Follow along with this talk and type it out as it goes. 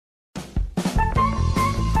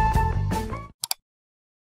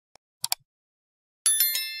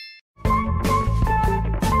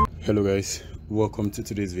Hello guys, welcome to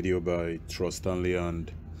today's video by Trust Stanley,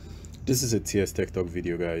 and this is a TS Tech Talk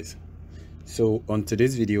video guys. So on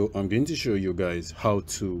today's video I'm going to show you guys how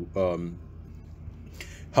to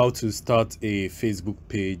start a Facebook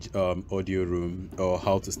page audio room, or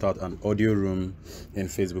how to start an audio room in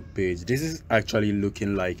Facebook page. This is actually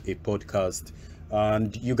looking like a podcast,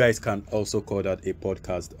 and you guys can also call that a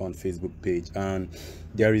podcast on Facebook page, and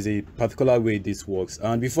there is a particular way this works.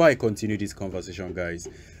 And before I continue this conversation guys,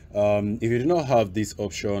 if you do not have this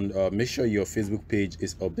option, make sure your Facebook page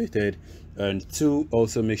is updated, and two,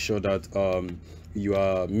 also make sure that you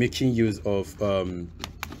are making use of a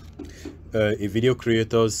video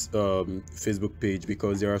creator's Facebook page,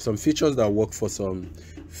 because there are some features that work for some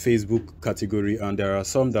Facebook category and there are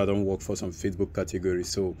some that don't work for some Facebook category.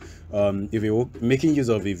 So if you're making use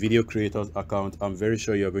of a video creator's account, I'm very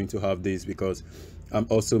sure you're going to have this, because I'm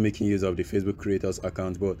also making use of the Facebook creators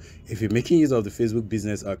account. But if you're making use of the Facebook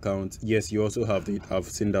business account, yes, you also have it. I've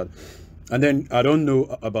seen that. And then I don't know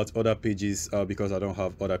about other pages because I don't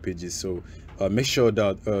have other pages. So make sure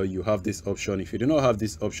that you have this option. If you do not have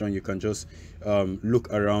this option, you can just look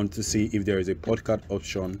around to see if there is a podcast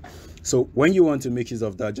option. So when you want to make use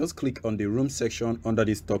of that, just click on the room section under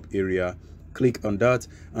this top area. Click on that,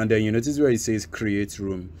 and then you notice where it says create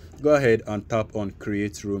room. Go ahead and tap on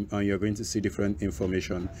create room, and you're going to see different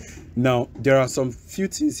information. Now there are some few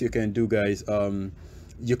things you can do guys.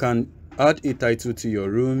 You can add a title to your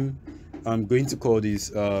room. I'm going to call this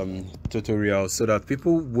tutorial, so that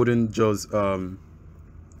people wouldn't just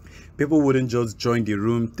join the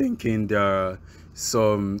room thinking there are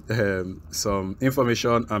some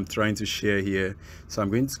information I'm trying to share here. So I'm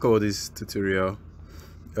going to call this tutorial,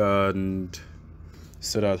 and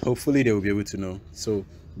so that hopefully they will be able to know. So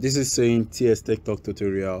this is saying TS Tech Talk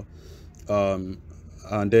tutorial, and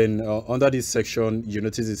then under this section you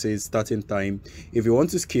notice it says starting time. If you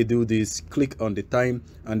want to schedule this, click on the time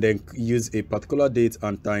and then use a particular date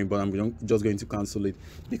and time, but I'm just going to cancel it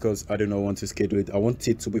because I do not want to schedule it. I want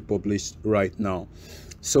it to be published right now.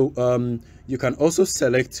 So you can also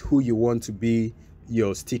select who you want to be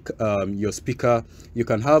your speaker. You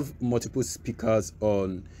can have multiple speakers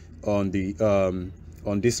on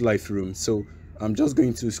this live room. So I'm just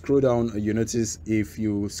going to scroll down. You notice if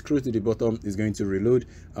you scroll to the bottom, it's going to reload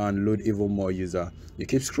and load even more user. You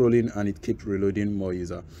keep scrolling and it keeps reloading more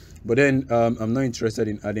user. But then I'm not interested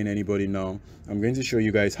in adding anybody now. I'm going to show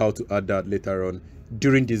you guys how to add that later on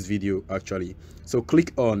during this video actually. So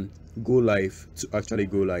click on go live to actually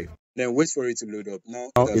go live. Then wait for it to load up. Now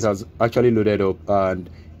it has actually loaded up, and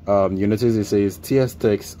you notice it says TS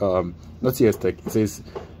Tech, not TS Tech, it says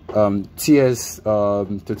TS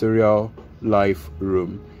tutorial live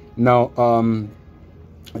room. Now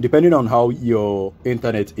depending on how your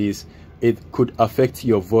internet is, it could affect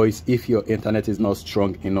your voice if your internet is not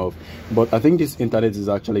strong enough, but I think this internet is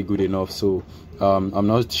actually good enough. So I'm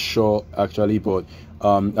not sure actually, but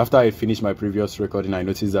after I finished my previous recording, I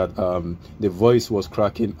noticed that the voice was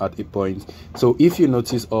cracking at a point. So if you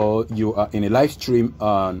notice, or you are in a live stream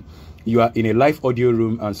and you are in a live audio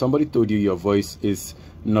room and somebody told you your voice is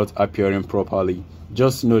not appearing properly,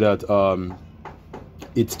 just know that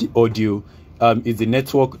it's the audio, it's the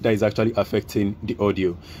network that is actually affecting the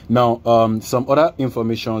audio. Now some other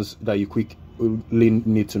informations that you quickly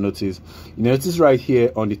need to notice. You notice right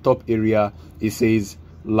here on the top area it says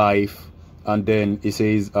live, and then it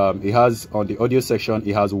says it has, on the audio section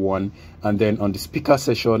it has 1, and then on the speaker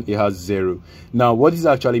section it has 0. Now what this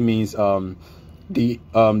actually means,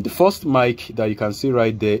 the first mic that you can see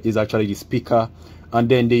right there is actually the speaker, and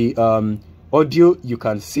then the audio you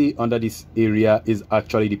can see under this area is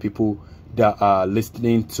actually the people that are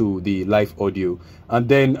listening to the live audio. And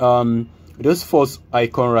then this first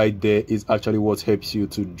icon right there is actually what helps you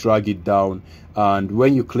to drag it down, and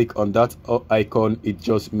when you click on that icon it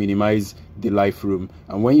just minimizes the live room,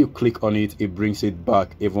 and when you click on it it brings it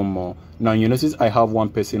back even more. Now you notice I have 1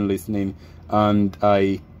 person listening and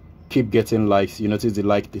I keep getting likes. You notice the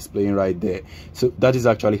like displaying right there. So that is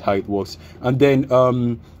actually how it works. And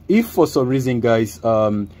then if for some reason guys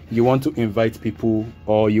you want to invite people,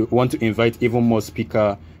 or you want to invite even more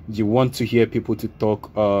speaker, you want to hear people to talk,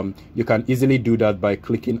 you can easily do that by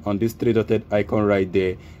clicking on this 3-dotted icon right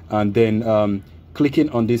there, and then clicking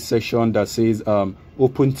on this section that says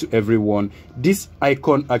open to everyone. This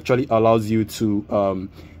icon actually allows you to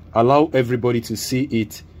allow everybody to see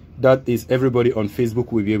it. That is, everybody on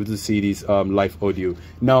Facebook will be able to see this live audio.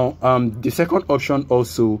 Now the second option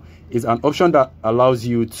also is an option that allows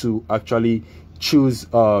you to actually choose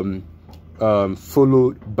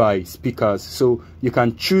followed by speakers. So you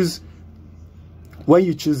can choose, when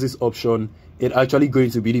you choose this option, it's actually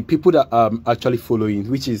going to be the people that I'm actually following,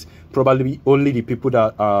 which is probably only the people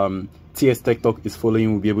that TS Tech Talk is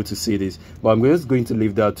following will be able to see this. But I'm just going to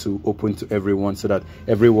leave that to open to everyone so that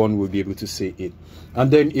everyone will be able to see it.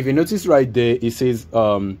 And then if you notice right there, it says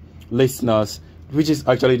listeners, which is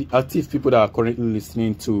actually the active people that are currently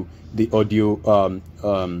listening to the audio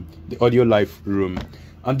live room.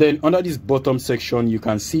 And then under this bottom section, you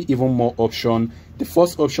can see even more option. The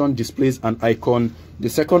first option displays an icon. The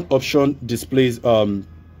second option displays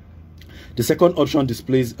a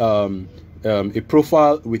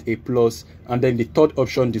profile with a plus, and then the third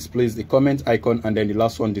option displays the comment icon, and then the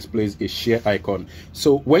last one displays a share icon.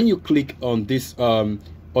 So when you click on this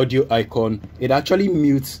audio icon, it actually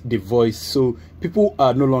mutes the voice, so people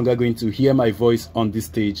are no longer going to hear my voice on this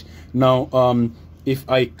stage. Now if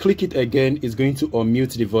I click it again, it's going to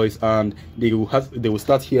unmute the voice, and they will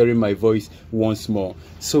start hearing my voice once more.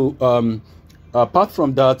 So apart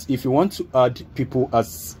from that, if you want to add people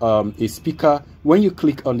as a speaker, when you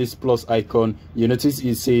click on this plus icon, you notice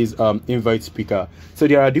it says invite speaker. So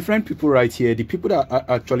there are different people right here. The people that are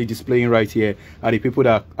actually displaying right here are the people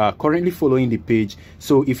that are currently following the page.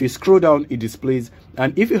 So if you scroll down, it displays,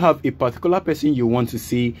 and if you have a particular person you want to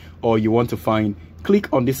see or you want to find,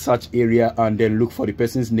 click on this search area and then look for the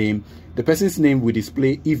person's name. The person's name will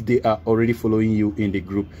display if they are already following you in the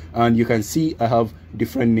group, and you can see I have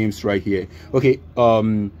different names right here. Okay,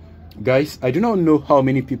 guys, I do not know how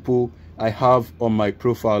many people I have on my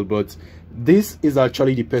profile, but this is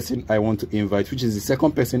actually the person I want to invite, which is the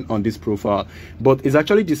second person on this profile, but it's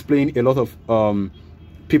actually displaying a lot of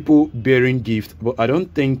people bearing gift, but I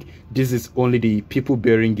don't think this is only the people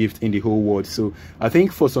bearing gift in the whole world. So I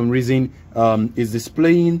think for some reason it's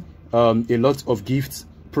displaying a lot of gifts,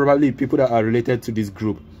 probably people that are related to this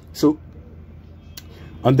group. So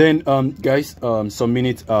and then guys, some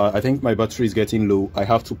minutes, I think my battery is getting low. I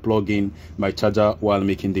have to plug in my charger while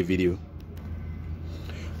making the video.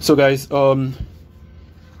 So guys,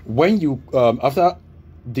 when you after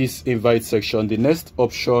this invite section, the next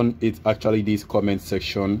option is actually this comment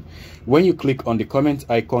section. When you click on the comment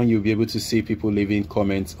icon, you'll be able to see people leaving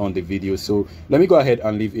comments on the video. So let me go ahead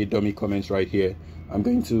and leave a dummy comment right here. I'm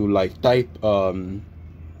going to like type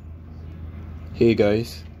hey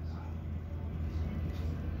guys,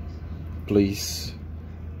 please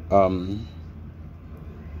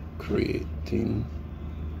creating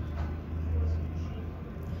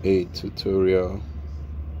a tutorial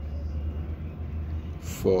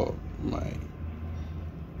for my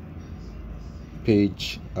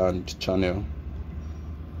page and channel.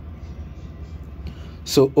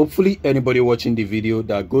 So hopefully anybody watching the video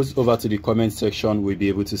that goes over to the comment section will be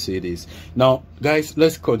able to see this. Now guys,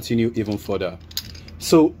 let's continue even further.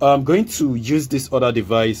 So I'm going to use this other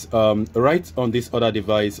device, right on this other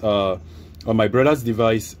device, on my brother's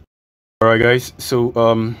device. All right guys, so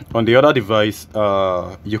on the other device,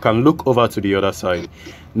 you can look over to the other side.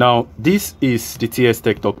 Now this is the TS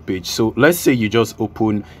Tech Talk page. So let's say you just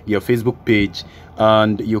open your Facebook page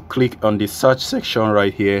and you click on the search section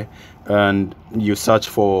right here, and you search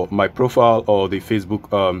for my profile or the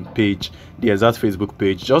Facebook page, the exact Facebook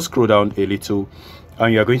page. Just scroll down a little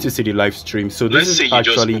and you're going to see the live stream. So this is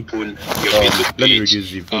actually open your Facebook page, let me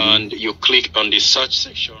reduce the video, and you click on the search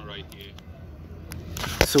section right here.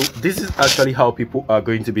 So this is actually how people are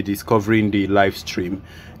going to be discovering the live stream.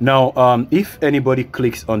 Now if anybody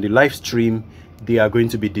clicks on the live stream, they are going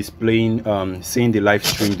to be displaying seeing the live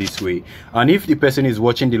stream this way. And if the person is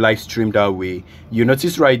watching the live stream that way, you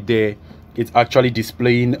notice right there it's actually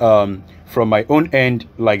displaying from my own end,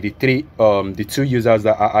 like the two users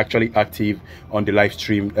that are actually active on the live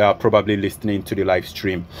stream are probably listening to the live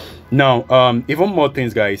stream. Now even more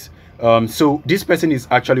things guys. So this person is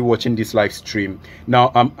actually watching this live stream.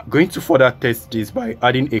 Now I'm going to further test this by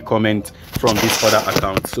adding a comment from this other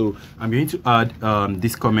account. So I'm going to add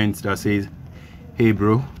this comment that says hey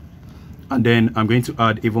bro, and then I'm going to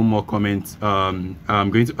add even more comments. I'm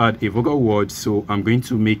going to add a vocal word, so I'm going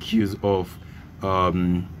to make use of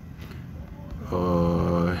damn.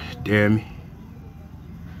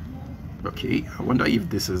 Okay, I wonder if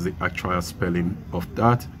this is the actual spelling of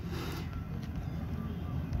that.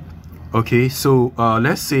 Okay, so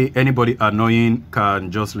let's say anybody annoying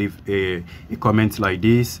can just leave a comment like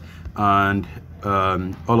this, and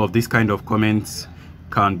all of these kind of comments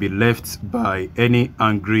can be left by any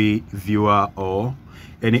angry viewer or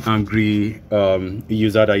any angry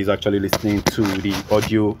user that is actually listening to the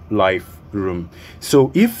audio live room.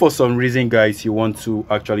 So if for some reason guys you want to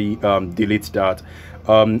actually delete that,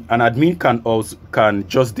 an admin can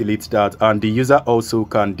just delete that, and the user also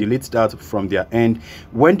can delete that from their end.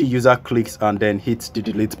 When the user clicks and then hits the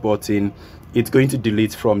delete button, it's going to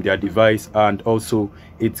delete from their device, and also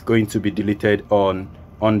it's going to be deleted on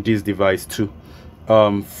this device too,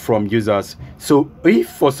 from users. So if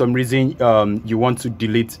for some reason you want to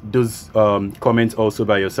delete those comments also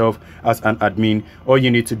by yourself as an admin, all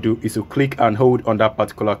you need to do is to click and hold on that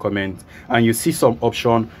particular comment, and you see some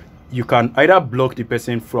option. You can either block the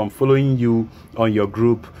person from following you on your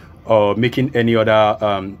group, or making any other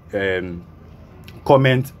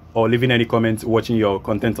comment, or leaving any comments watching your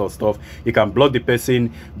content or stuff. You can block the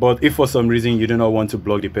person, but if for some reason you do not want to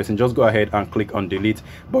block the person, just go ahead and click on delete.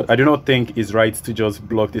 But I do not think it's right to just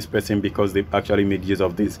block this person because they've actually made use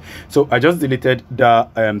of this. So I just deleted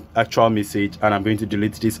the actual message, and I'm going to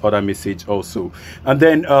delete this other message also. And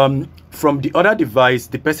then from the other device,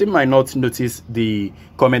 the person might not notice the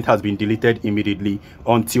comment has been deleted immediately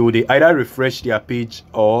until they either refresh their page,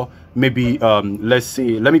 or maybe let's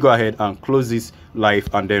say, let me go ahead and close this live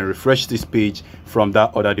and then refresh this page from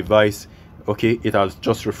that other device. Okay, it has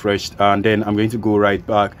just refreshed, and then I'm going to go right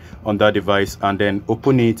back on that device and then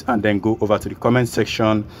open it, and then go over to the comment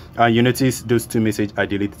section, and you notice those two messages I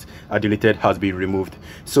deleted has been removed.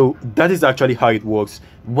 So that is actually how it works.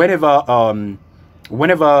 Whenever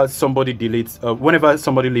somebody deletes, whenever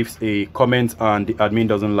somebody leaves a comment and the admin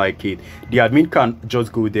doesn't like it, the admin can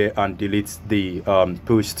just go there and delete the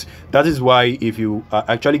post. That is why if you are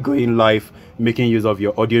actually going live making use of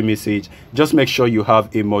your audio message, just make sure you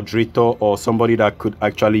have a moderator or somebody that could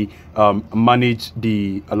actually manage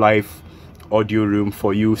the live audio room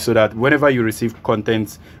for you, so that whenever you receive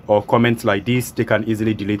content or comments like this, they can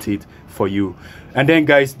easily delete it for you. And then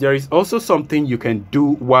guys, there is also something you can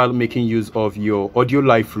do while making use of your audio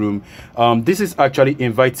live room. This is actually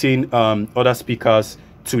inviting other speakers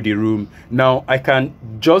to the room. Now I can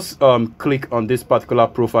just click on this particular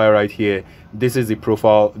profile right here. This is the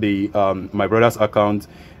profile, the my brother's account.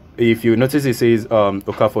 If you notice, it says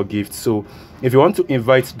Okafor Gift. So if you want to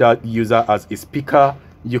invite that user as a speaker,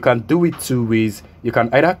 you can do it two ways. You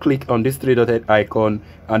can either click on this three-dotted icon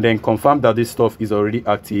and then confirm that this stuff is already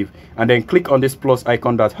active, and then click on this plus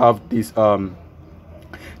icon that have this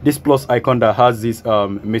plus icon that has this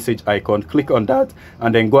message icon. Click on that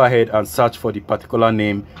and then go ahead and search for the particular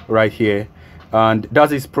name right here, and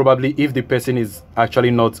that is probably, if the person is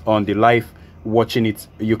actually not on the live watching it,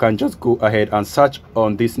 you can just go ahead and search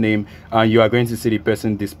on this name, and you are going to see the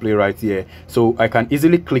person display right here. So I can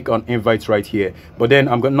easily click on invite right here, but then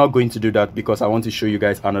I'm not going to do that because I want to show you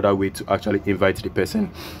guys another way to actually invite the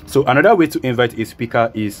person. So another way to invite a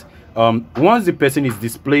speaker is once the person is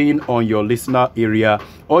displaying on your listener area,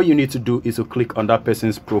 all you need to do is to click on that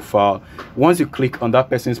person's profile. Once you click on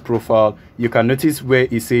that person's profile, you can notice where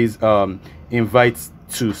it says invite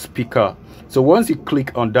to speaker. So once you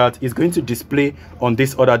click on that, it's going to display on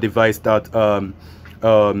this other device that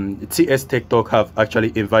TS Tech Talk have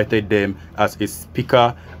actually invited them as a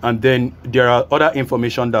speaker. And then there are other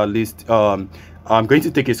information that list. I'm going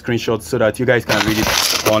to take a screenshot so that you guys can read it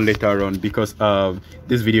on later on, because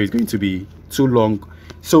this video is going to be too long.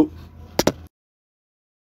 So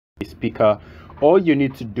speaker, all you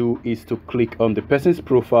need to do is to click on the person's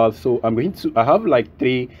profile. So I have like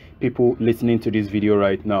 3 people listening to this video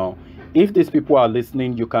right now. If these people are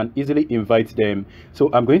listening, you can easily invite them. So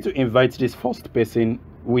I'm going to invite this first person,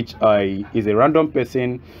 which is a random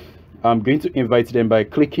person. I'm going to invite them by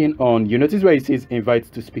clicking on, you notice where it says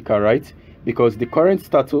invite to speaker, right? Because the current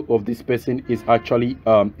status of this person is actually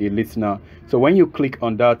a listener. So when you click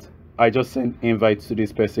on that, I just send invites to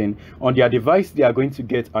this person. On their device, they are going to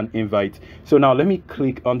get an invite. So now let me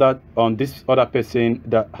click on that, on this other person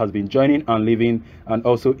that has been joining and leaving, and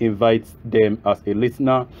also invite them as a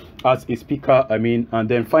listener, as a speaker, I mean. And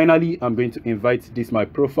then finally, I'm going to invite this my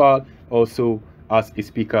profile also as a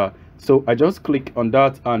speaker. So I just click on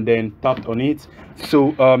that and then tapped on it.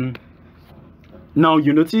 So now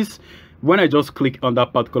you notice when I just click on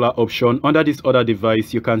that particular option under this other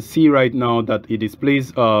device, you can see right now that it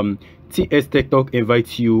displays TS Tech Talk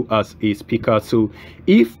invites you as a speaker. So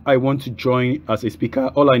if I want to join as a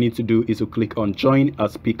speaker, all I need to do is to click on join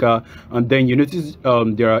as speaker, and then you notice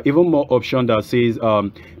there are even more options that says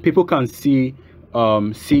people can see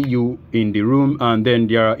you in the room, and then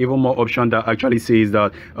there are even more options that actually says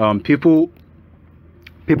that people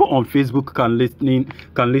on Facebook can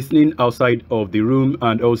listen outside of the room,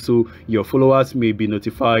 and also your followers may be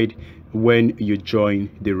notified when you join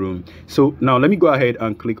the room. So now let me go ahead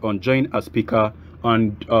and click on join as speaker,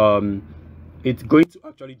 and it's going to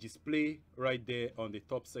actually display right there on the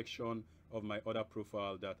top section of my other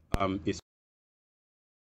profile that is.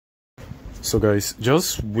 So guys,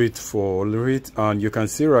 just wait for it, and you can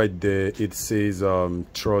see right there it says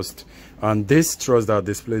trust, and this trust that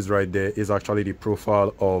displays right there is actually the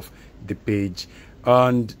profile of the page,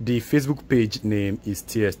 and the Facebook page name is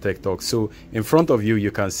TS Tech Talk. So in front of you,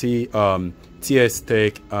 you can see TS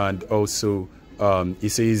Tech, and also it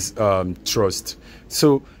says trust.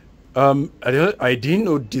 So I didn't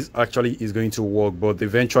know this actually is going to work, but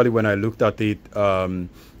eventually when I looked at it,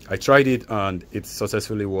 I tried it and it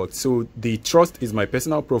successfully worked. So the trust is my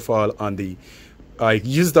personal profile, and I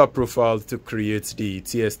used that profile to create the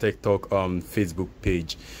TS Tech Talk Facebook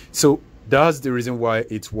page. So that's the reason why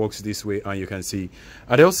it works this way, and you can see.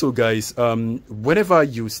 And also, guys, whenever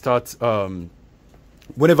you start a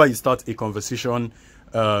conversation,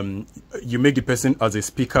 you make the person as a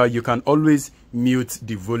speaker, you can always mute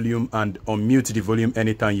the volume and unmute the volume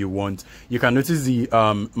anytime you want. You can notice the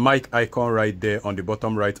mic icon right there on the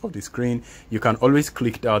bottom right of the screen. You can always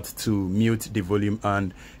click that to mute the volume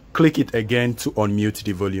and click it again to unmute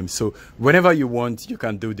the volume. So whenever you want, you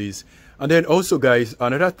can do this. And then also, guys,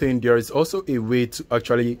 another thing, there is also a way to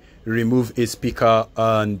actually remove a speaker,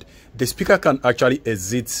 and the speaker can actually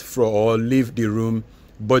exit from or leave the room.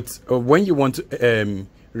 But when you want to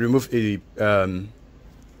remove a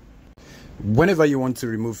whenever you want to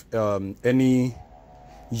remove any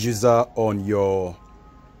user on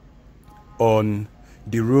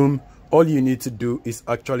the room, all you need to do is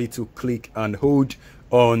actually to click and hold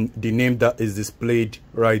on the name that is displayed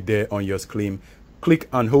right there on your screen. Click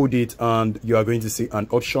and hold it, and you are going to see an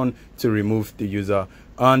option to remove the user.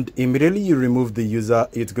 And immediately you remove the user,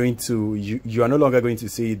 it's going to you are no longer going to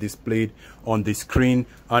see it displayed on the screen.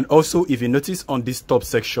 And also, if you notice on this top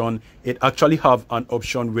section, it actually have an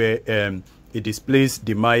option where it displays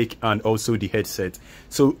the mic and also the headset.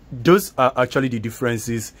 So those are actually the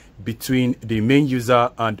differences between the main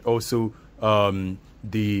user and also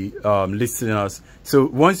the listeners. So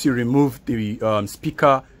once you remove the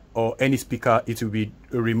speaker or any speaker, it will be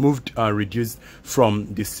removed and reduced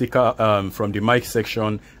from the speaker, from the mic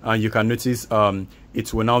section, and you can notice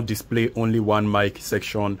it will now display only one mic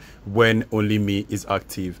section when only me is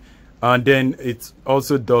active. And then it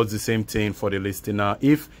also does the same thing for the listener.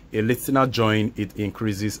 If a listener join, it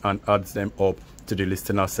increases and adds them up to the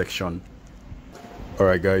listener section. All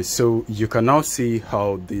right, guys, so you can now see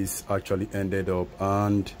how this actually ended up,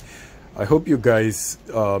 and I hope you guys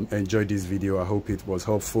enjoyed this video. I hope it was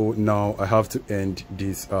helpful. Now I have to end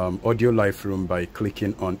this audio Lightroom by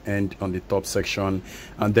clicking on end on the top section,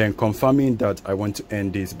 and then confirming that I want to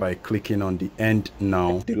end this by clicking on the end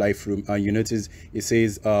now, the Lightroom, and you notice it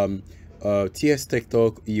says TS Tech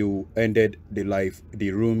Talk, you ended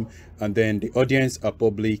the room, and then the audience are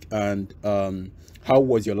public, and how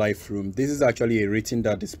was your live room? This is actually a rating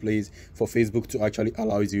that displays for Facebook to actually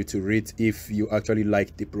allows you to rate if you actually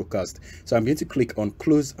like the broadcast. So I'm going to click on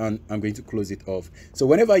close, and I'm going to close it off. So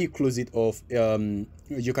whenever you close it off,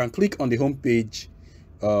 you can click on the home page,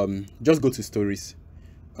 just go to stories,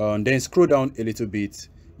 and then scroll down a little bit.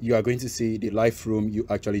 You are going to see the live room you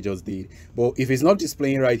actually just did. But if it's not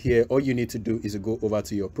displaying right here, all you need to do is to go over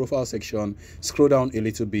to your profile section, scroll down a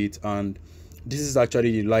little bit, and this is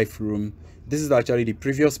actually the live room. This is actually the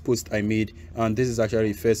previous post I made, and this is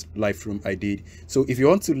actually the first live room I did. So if you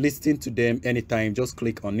want to listen to them anytime, just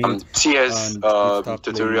click on it. TS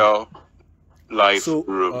tutorial live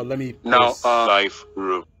room. Let me now live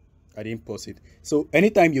room. I didn't pause it. So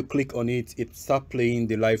anytime you click on it, it starts playing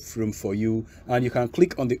the live room for you, and you can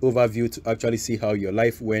click on the overview to actually see how your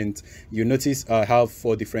live went. You notice I have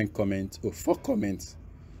 4 different comments. Oh, 4 comments.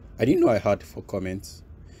 I didn't know I had 4 comments.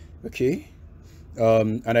 Okay.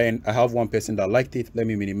 And then I have 1 person that liked it. Let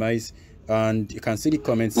me minimize, and you can see the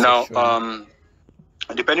comments now section.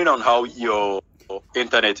 Depending on how your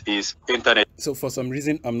internet is so for some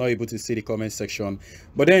reason I'm not able to see the comment section,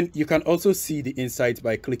 but then you can also see the insights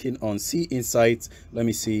by clicking on see insights. Let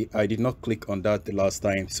me see, I did not click on that the last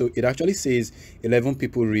time. So it actually says 11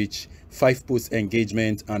 people reach, 5 post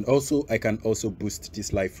engagement, and also I can also boost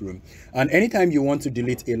this live room. And anytime you want to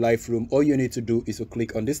delete a live room, all you need to do is to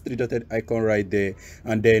click on this 3-dotted icon right there,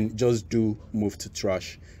 and then just do move to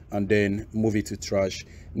trash, and then move it to trash.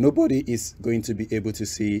 Nobody is going to be able to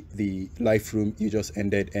see the live room you just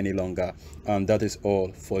ended any longer. And that is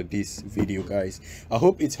all for this video, guys. I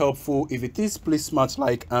hope it's helpful. If it is, please smash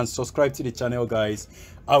like and subscribe to the channel, guys.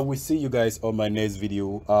 I will see you guys on my next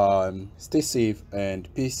video. Stay safe and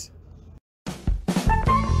peace.